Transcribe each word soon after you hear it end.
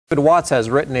David Watts has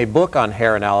written a book on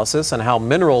hair analysis and how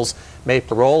minerals may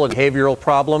play a role in behavioral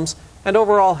problems and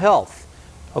overall health.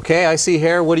 Okay, I see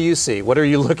hair. What do you see? What are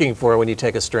you looking for when you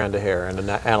take a strand of hair and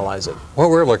analyze it? What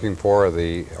we're looking for are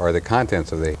the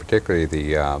contents of particularly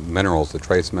the minerals, the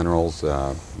trace minerals,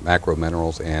 macro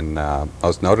minerals, and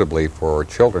most notably for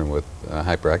children with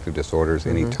hyperactive disorders,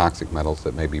 any toxic metals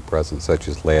that may be present, such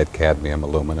as lead, cadmium,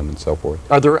 aluminum, and so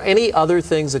forth. Are there any other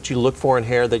things that you look for in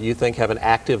hair that you think have an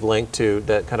active link to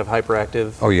that kind of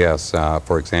hyperactive? Oh yes.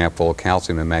 For example,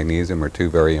 calcium and magnesium are two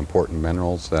very important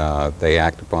minerals. They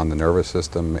act upon the nervous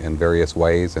system in various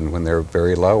ways, and when they're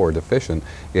very low or deficient,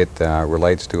 it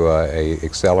relates to a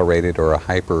accelerated or a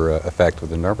hyper effect of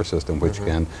the nervous system, which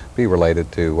can be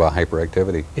related to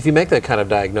hyperactivity. If you make that kind of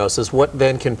diagnosis, what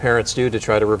then can parents do to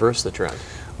try to reverse the trend?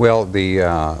 Well,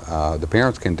 the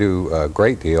parents can do a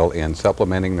great deal in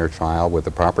supplementing their child with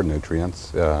the proper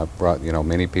nutrients. You know,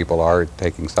 many people are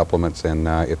taking supplements, and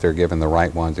if they're given the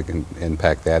right ones, it can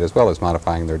impact that, as well as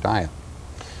modifying their diet.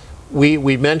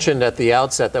 We mentioned at the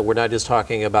outset that we're not just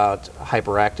talking about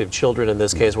hyperactive children in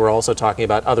this case, we're also talking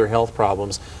about other health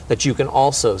problems that you can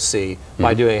also see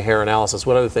by doing a hair analysis.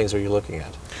 What other things are you looking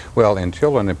at? Well, in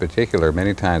children in particular,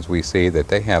 many times we see that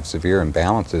they have severe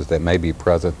imbalances that may be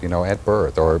present, you know, at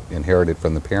birth or inherited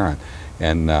from the parent.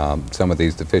 And some of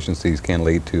these deficiencies can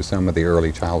lead to some of the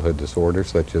early childhood disorders,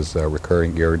 such as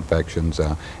recurring ear infections,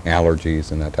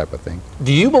 allergies, and that type of thing.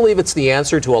 Do you believe it's the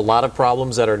answer to a lot of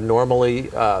problems that are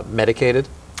normally medicated?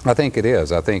 I think it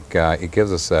is. I think it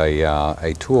gives us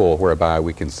a tool whereby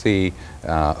we can see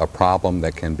a problem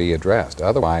that can be addressed.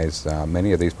 Otherwise,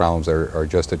 many of these problems are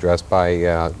just addressed by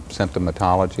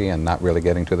symptomatology and not really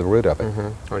getting to the root of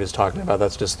it. We're just talking about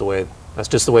that's just the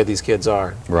way these kids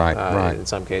are. Right. In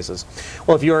some cases.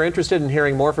 Well, if you are interested in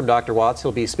hearing more from Dr. Watts,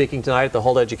 he'll be speaking tonight at the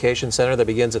Holt Education Center that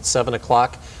begins at 7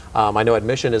 o'clock. I know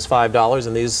admission is $5,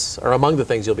 and these are among the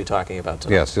things you'll be talking about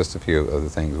tonight. Yes, just a few of the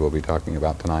things we'll be talking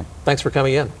about tonight. Thanks for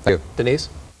coming in. Thank you. Denise?